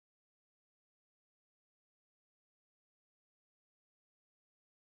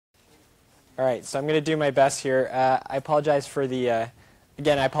All right, so I'm going to do my best here. I apologize for the,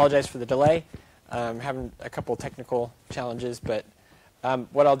 again, I apologize for the delay. I'm having a couple technical challenges, but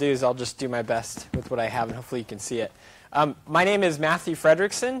what I'll do is I'll just do my best with what I have, and hopefully you can see it. My name is Matthew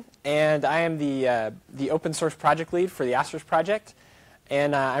Fredrickson, and I am the open source project lead for the Asterisk Project.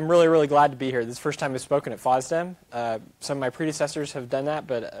 And I'm really, really glad to be here. This is the first time I've spoken at FOSDEM. Some of my predecessors have done that,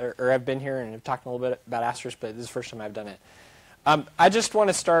 or have been here and have talked a little bit about Asterisk, but this is the first time I've done it. I just want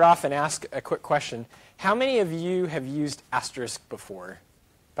to start off and ask a quick question. How many of you have used Asterisk before?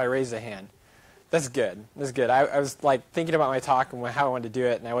 By raise of hand. That's good. That's good. I was like thinking about my talk and how I wanted to do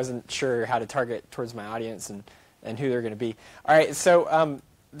it, and I wasn't sure how to target towards my audience and who they're going to be. All right, so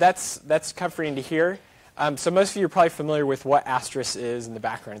that's comforting to hear. So most of you are probably familiar with what Asterisk is and the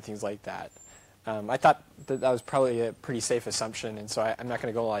background and things like that. I thought that was probably a pretty safe assumption, and so I'm not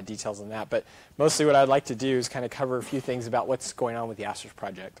going to go into a lot of details on that. But mostly what I'd like to do is kind of cover a few things about what's going on with the Asterisk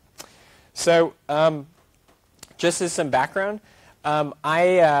project. So just as some background,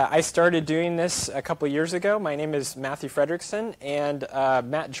 I started doing this a couple years ago. My name is Matthew Fredrickson, and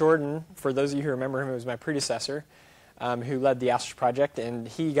Matt Jordan, for those of you who remember him, was my predecessor who led the Asterisk project, and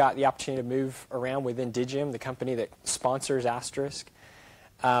he got the opportunity to move around within Digium, the company that sponsors Asterisk,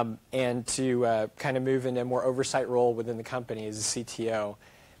 and to kind of move into a more oversight role within the company as a CTO.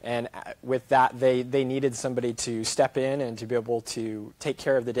 And with that, they needed somebody to step in and to be able to take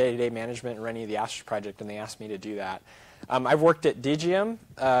care of the day-to-day management and running of the Asterisk project, and they asked me to do that. I've worked at Digium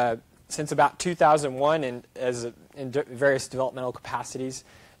since about 2001 in various developmental capacities,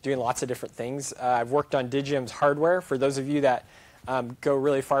 doing lots of different things. I've worked on Digium's hardware. For those of you that go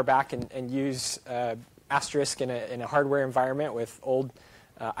really far back and use Asterisk in a hardware environment with old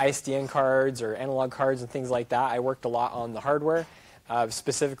ISDN cards or analog cards and things like that, I worked a lot on the hardware,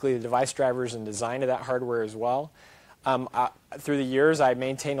 specifically the device drivers and design of that hardware as well. Through the years, I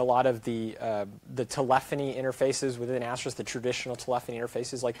maintained a lot of the telephony interfaces within Asterisk, the traditional telephony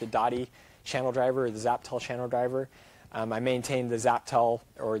interfaces like the DOTI channel driver or the ZapTel channel driver. I maintained the ZapTel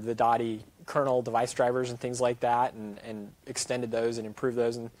or the DOTI kernel device drivers and things like that, and extended those and improved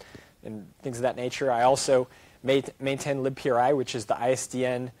those and things of that nature. I also maintained libPRI, which is the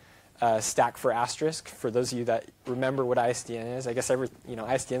ISDN stack for Asterisk. For those of you that remember what ISDN is, I guess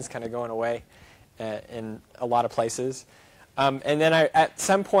ISDN is kind of going away in a lot of places. And then at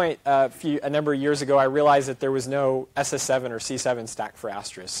some point a number of years ago, I realized that there was no SS7 or C7 stack for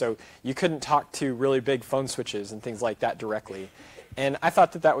Asterisk. So you couldn't talk to really big phone switches and things like that directly. And I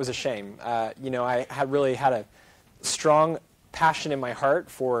thought that was a shame. I had really had a strong passion in my heart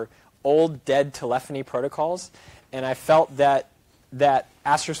for old, dead telephony protocols. And I felt that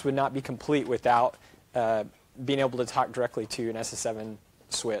Asterisk would not be complete without being able to talk directly to an SS7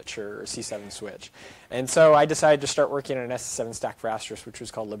 switch or a C7 switch. And so I decided to start working on an SS7 stack for Asterisk, which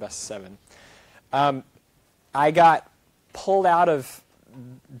was called libSS7. I got pulled out of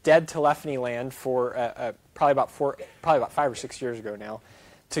dead telephony land for probably about 5 or 6 years ago now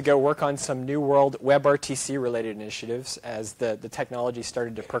to go work on some New World WebRTC related initiatives as the technology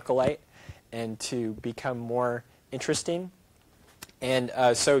started to percolate and to become more interesting. And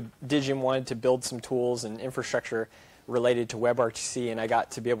so Digium wanted to build some tools and infrastructure related to WebRTC, and I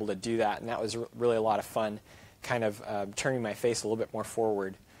got to be able to do that, and that was really a lot of fun, kind of turning my face a little bit more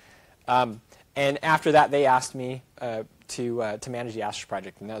forward. And after that, they asked me to manage the Asterisk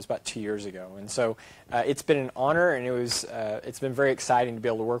project, and that was about 2 years ago. And so it's been an honor, and it's been very exciting to be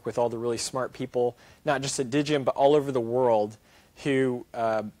able to work with all the really smart people, not just at Digium, but all over the world, who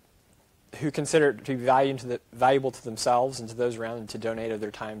consider it to be valuable to themselves and to those around them, to donate of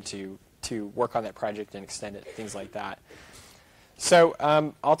their time to work on that project and extend it, things like that. So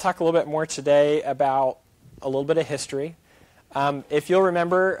I'll talk a little bit more today about a little bit of history. If you'll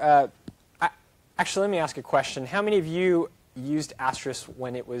remember, actually, let me ask a question. How many of you used Asterisk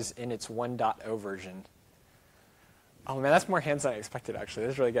when it was in its 1.0 version? Oh, man, that's more hands than I expected, actually.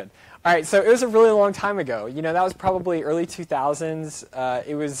 That's really good. All right, so it was a really long time ago. That was probably early 2000s.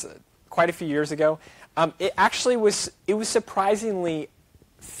 It was quite a few years ago. It actually was surprisingly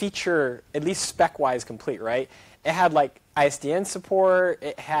feature, at least spec-wise, complete, right? It had like ISDN support.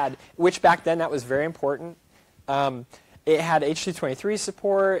 It had, which back then that was very important. It had H.223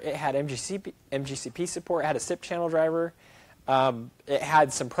 support. It had MGCP support. It had a SIP channel driver. It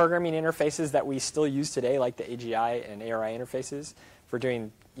had some programming interfaces that we still use today, like the AGI and ARI interfaces for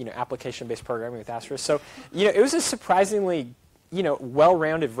doing application-based programming with Asterisk. So it was a surprisingly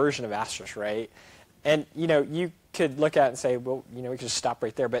well-rounded version of Asterisk, right? And you could look at it and say, well, we could just stop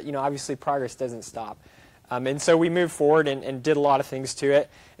right there. But obviously progress doesn't stop. And so we moved forward and did a lot of things to it.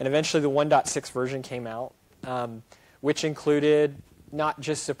 And eventually the 1.6 version came out, which included not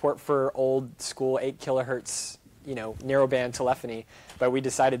just support for old school 8 kilohertz, narrowband telephony, but we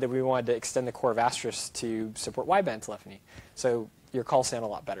decided that we wanted to extend the core of Asterisk to support wideband telephony. So your calls sound a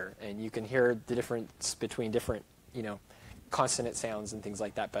lot better, and you can hear the difference between different, consonant sounds and things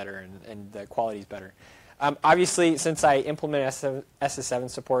like that better, and the quality is better. Obviously, since I implemented SS7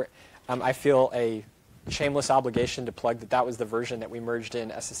 support, I feel a shameless obligation to plug that was the version that we merged in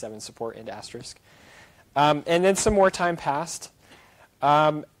SS7 support into Asterisk. And then some more time passed,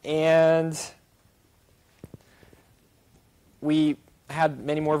 and we had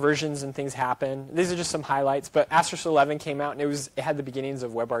many more versions and things happen. These are just some highlights, but Asterisk 11 came out, and it had the beginnings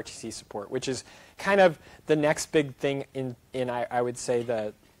of WebRTC support, which is kind of the next big thing in I would say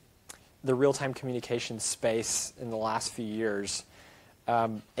the real-time communication space in the last few years.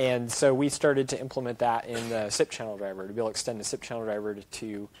 And so we started to implement that in the SIP channel driver to be able to extend the SIP channel driver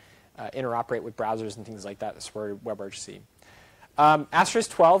to interoperate with browsers and things like that that supported WebRTC. Asterisk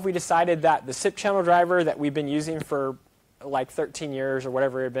 12, we decided that the SIP channel driver that we've been using for like 13 years or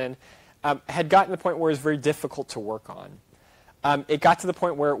whatever it had been had gotten to the point where it was very difficult to work on. It got to the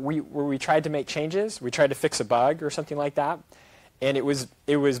point where we tried to make changes. We tried to fix a bug or something like that, and it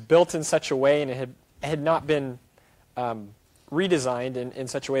was built in such a way, and it had not been redesigned in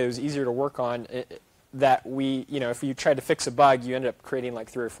such a way that it was easier to work on, that if you tried to fix a bug, you ended up creating like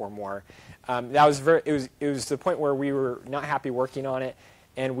 3 or 4 more. It was the point where we were not happy working on it,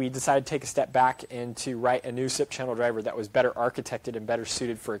 and we decided to take a step back and to write a new SIP channel driver that was better architected and better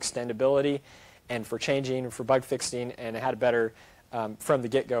suited for extendability and for changing and for bug fixing, and it had a better, from the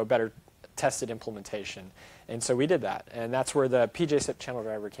get-go, better tested implementation. And so we did that, and that's where the PJ SIP channel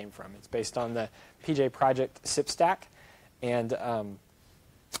driver came from. It's based on the PJ Project SIP stack, and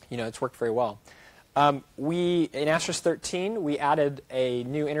it's worked very well. In Asterisk 13, we added a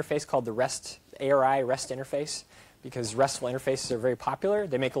new interface called the ARI REST interface, because RESTful interfaces are very popular.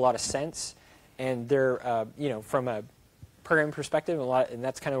 They make a lot of sense, and they're, from a programming perspective, and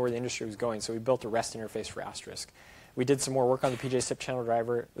that's kind of where the industry was going. So we built a REST interface for Asterisk. We did some more work on the PJ SIP channel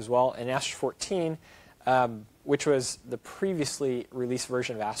driver as well. And Asterisk 14, which was the previously released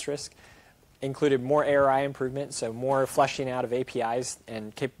version of Asterisk, included more ARI improvements, so more fleshing out of APIs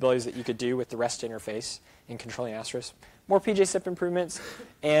and capabilities that you could do with the REST interface in controlling Asterisk. More PJ SIP improvements,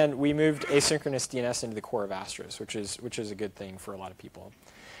 and we moved asynchronous DNS into the core of Asterisk, which is a good thing for a lot of people.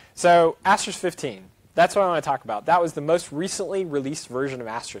 So Asterisk 15, that's what I want to talk about. That was the most recently released version of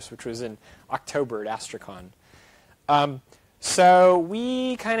Asterisk, which was in October at Astricon. So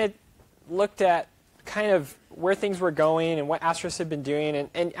we kind of looked at where things were going and what Asterisk had been doing,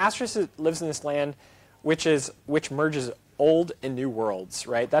 and Asterisk lives in this land which merges old and new worlds,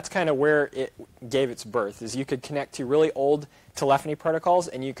 right? That's kind of where it gave its birth, is you could connect to really old telephony protocols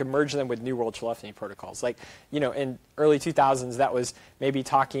and you could merge them with new world telephony protocols. Like, in early 2000s, that was maybe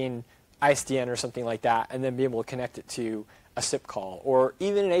talking ISDN or something like that, and then be able to connect it to a SIP call, or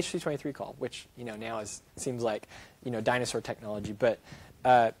even an H.323 call, which, now seems like, dinosaur technology. But,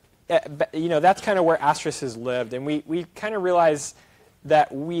 that's kind of where Asterisk has lived, and we kind of realized that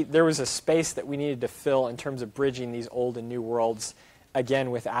there was a space that we needed to fill in terms of bridging these old and new worlds, again,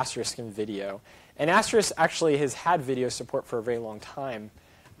 with Asterisk and video. And Asterisk actually has had video support for a very long time.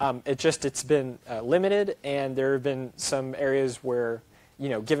 It's been limited, and there have been some areas where,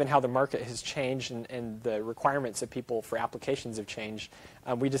 given how the market has changed and the requirements of people for applications have changed,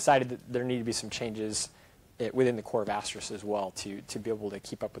 we decided that there needed to be some changes within the core of Asterisk as well to be able to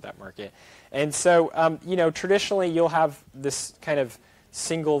keep up with that market. And so, traditionally you'll have this kind of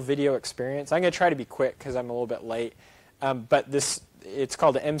single video experience. I'm going to try to be quick because I'm a little bit late, but it's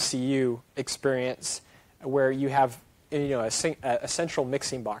called an MCU experience, where you have a central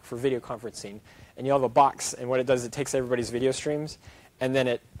mixing box for video conferencing, and you have a box, and what it does, it takes everybody's video streams, and then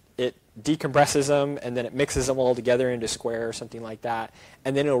it decompresses them, and then it mixes them all together into Square or something like that,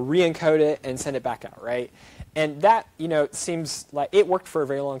 and then it'll re-encode it and send it back out, right? And that, seems like it worked for a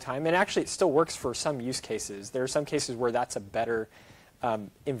very long time, and actually it still works for some use cases. There are some cases where that's a better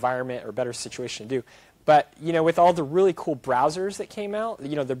environment or better situation to do. But, with all the really cool browsers that came out,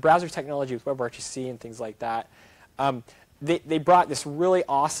 the browser technology with WebRTC and things like that, they brought this really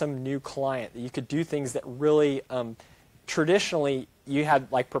awesome new client that you could do things that really, traditionally, you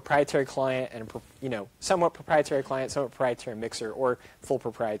had like proprietary client and somewhat proprietary client, somewhat proprietary mixer, or full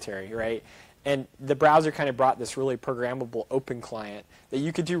proprietary, right? And the browser kind of brought this really programmable open client that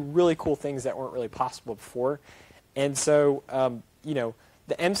you could do really cool things that weren't really possible before. And so,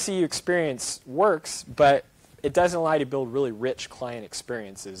 the MCU experience works, but it doesn't allow you to build really rich client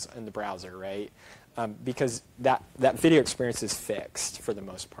experiences in the browser, right? Because that video experience is fixed for the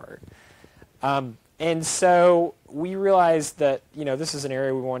most part. And so we realized that this is an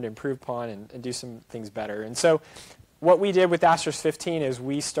area we wanted to improve upon and do some things better. And so what we did with Asterisk 15 is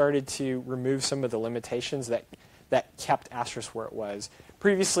we started to remove some of the limitations that kept Asterisk where it was.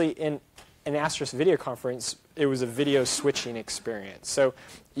 Previously, in an Asterisk video conference, it was a video switching experience. So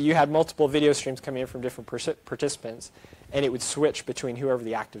you had multiple video streams coming in from different participants, and it would switch between whoever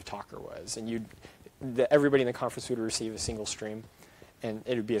the active talker was. And everybody in the conference would receive a single stream, and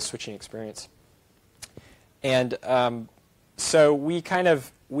it would be a switching experience. And so we took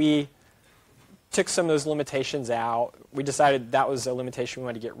some of those limitations out. We decided that was a limitation we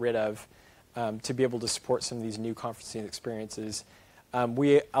wanted to get rid of to be able to support some of these new conferencing experiences.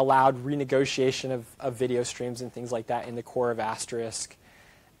 We allowed renegotiation of video streams and things like that in the core of Asterisk,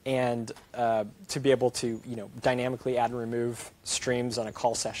 and to be able to dynamically add and remove streams on a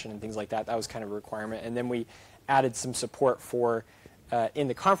call session and things like that. That was kind of a requirement. And then we added some support for in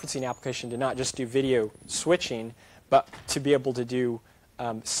the conferencing application to not just do video switching, but to be able to do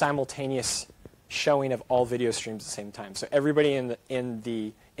simultaneous showing of all video streams at the same time. So everybody in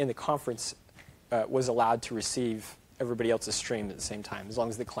the conference was allowed to receive everybody else's stream at the same time, as long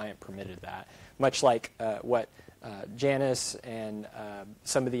as the client permitted that. Much like what Janus and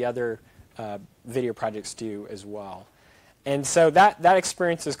some of the other video projects do as well. And so that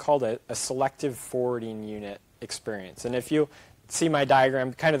experience is called a selective forwarding unit experience. And if you see my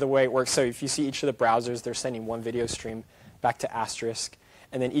diagram, kind of the way it works, so if you see each of the browsers, they're sending one video stream back to Asterisk,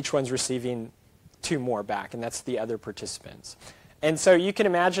 and then each one's receiving 2 more back, and that's the other participants. And so you can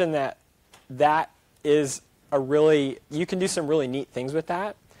imagine that is you can do some really neat things with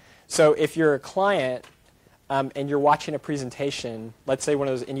that. So if you're a client and you're watching a presentation, let's say one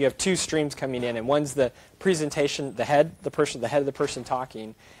of those, and you have 2 streams coming in, and one's the presentation, the head of the person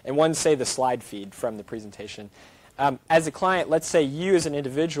talking, and one's, say, the slide feed from the presentation. As a client, let's say you as an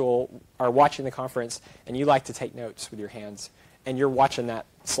individual are watching the conference and you like to take notes with your hands, and you're watching that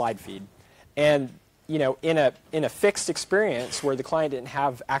slide feed. And in a fixed experience where the client didn't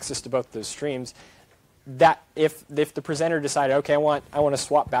have access to both those streams, that if the presenter decided, okay, I want to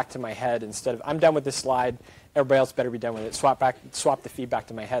swap back to my head instead of I'm done with this slide, everybody else better be done with it. Swap the feed back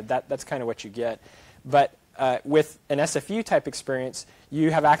to my head. That's kind of what you get. But with an SFU type experience, you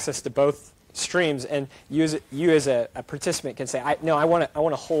have access to both streams, and you as a participant can say, I want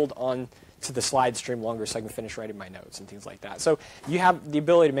to hold on to the slide stream longer so I can finish writing my notes and things like that. So you have the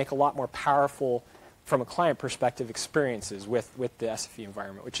ability to make a lot more powerful, from a client perspective, experiences with the SFU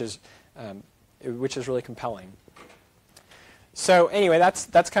environment, which is really compelling. So anyway,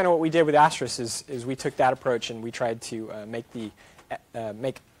 that's kind of what we did with Asterisk. Is we took that approach and we tried to make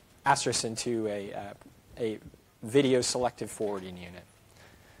Asterisk into a video selective forwarding unit.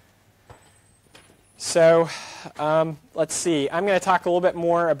 So let's see. I'm going to talk a little bit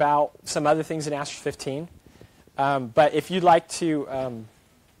more about some other things in Asterisk 15. But if you'd like to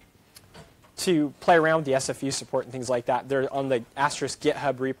play around with the SFU support and things like that, they're on the Asterisk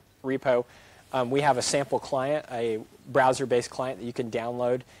GitHub repo. We have a sample client, a browser-based client that you can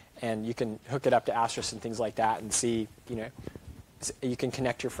download, and you can hook it up to Asterisk and things like that, and see, you can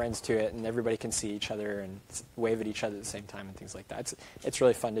connect your friends to it, and everybody can see each other and wave at each other at the same time and things like that. It's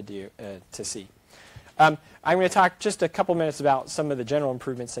really fun to do to see. I'm going to talk just a couple minutes about some of the general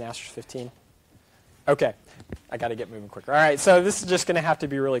improvements in Asterisk 15. Okay, I got to get moving quicker. All right, so this is just going to have to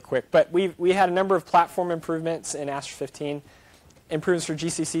be really quick. But we had a number of platform improvements in Asterisk 15. Improvements for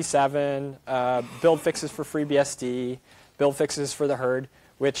GCC 7, build fixes for FreeBSD, build fixes for the herd,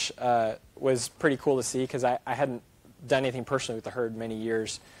 which was pretty cool to see because I hadn't done anything personally with the herd in many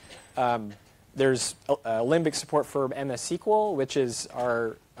years. There's Alembic support for MS SQL, which is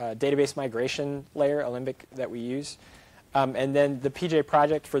our database migration layer, Alembic, that we use. And then the PJ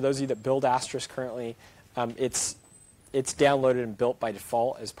project, for those of you that build Asterisk currently, it's downloaded and built by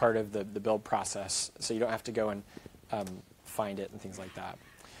default as part of the build process, so you don't have to go and find it and things like that.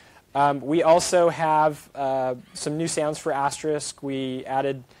 We also have some new sounds for Asterisk. We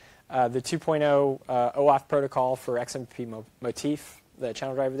added the 2.0 OAuth protocol for XMPP motif, the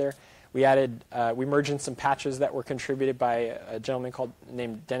channel driver there. We merged in some patches that were contributed by a gentleman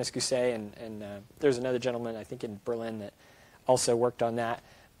named Dennis Gousset, and there's another gentleman, I think, in Berlin that also worked on that,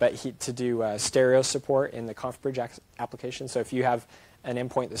 but to do stereo support in the ConfBridge application. So if you have an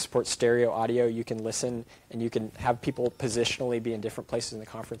endpoint that supports stereo audio, you can listen, and you can have people positionally be in different places in the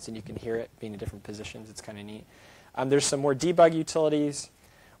conference, and you can hear it being in different positions. It's kind of neat. There's some more debug utilities.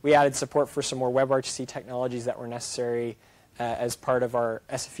 We added support for some more WebRTC technologies that were necessary as part of our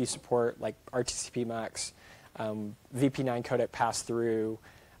SFU support, like RTCP mux, VP9 codec pass-through,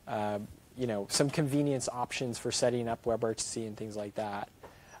 some convenience options for setting up WebRTC and things like that.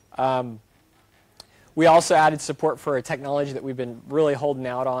 We also added support for a technology that we've been really holding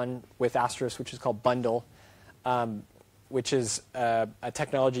out on with Asterisk, which is called Bundle, which is a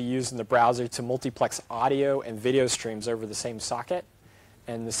technology used in the browser to multiplex audio and video streams over the same socket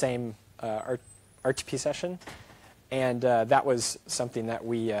and the same RTP session. And that was something that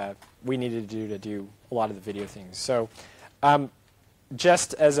we needed to do a lot of the video things. So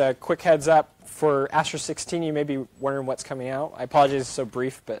just as a quick heads up, for Asterisk 16, you may be wondering what's coming out. I apologize it's so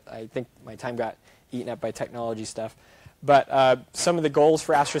brief, but I think my time got eaten up by technology stuff. But some of the goals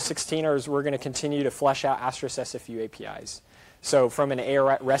for Asterisk 16 are we're going to continue to flesh out Asterisk SFU APIs. So from an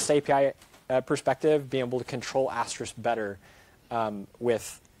REST API perspective, being able to control Asterisk better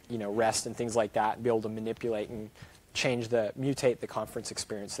with REST and things like that, and be able to manipulate and mutate the conference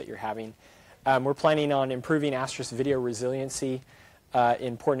experience that you're having. We're planning on improving Asterisk video resiliency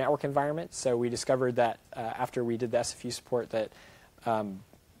in poor network environments. So we discovered that after we did the SFU support that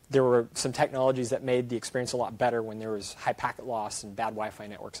there were some technologies that made the experience a lot better when there was high packet loss and bad Wi-Fi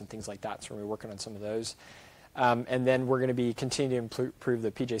networks and things like that. So we're working on some of those. And then we're going to be continuing to improve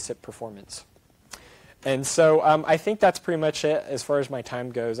the PJSIP performance. And so I think that's pretty much it as far as my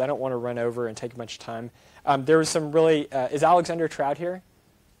time goes. I don't want to run over and take much time. There was some really, is Alexander Trout here?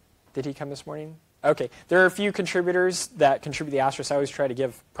 Did he come this morning? Okay. There are a few contributors that contribute the Asterisk. I always try to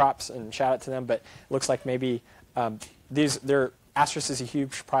give props and shout out to them, but it looks like maybe Asterisk is a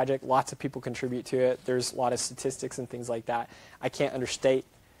huge project. Lots of people contribute to it. There's a lot of statistics and things like that. I can't understate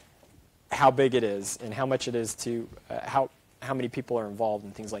how big it is and how much it is to how many people are involved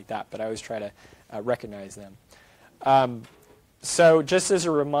and things like that. But I always try to recognize them. So just as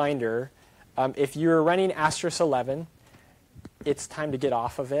a reminder, if you're running Asterisk 11, it's time to get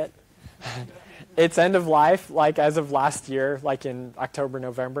off of it. It's end of life, like as of last year, like in October,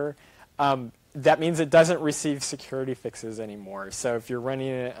 November. That means it doesn't receive security fixes anymore. So if you're running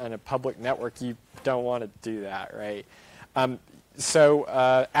it on a public network, you don't want to do that, right? So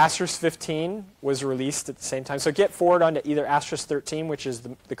Asterisk 15 was released at the same time. So get forward onto either Asterisk 13, which is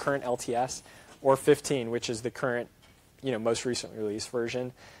the current LTS, or 15, which is the current, most recently released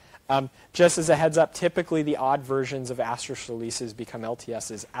version. Just as a heads up, typically the odd versions of Asterisk releases become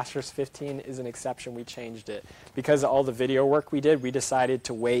LTSs. Asterisk 15 is an exception. We changed it. Because of all the video work we did, we decided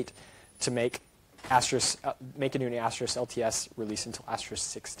to wait to make a new Asterisk LTS release until Asterisk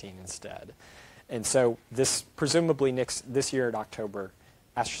 16 instead. And so presumably this year in October,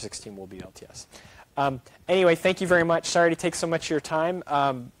 Asterisk 16 will be LTS. Anyway, thank you very much. Sorry to take so much of your time.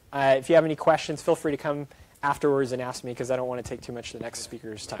 If you have any questions, feel free to come afterwards and ask me because I don't want to take too much of the next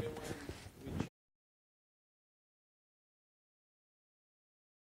speaker's time.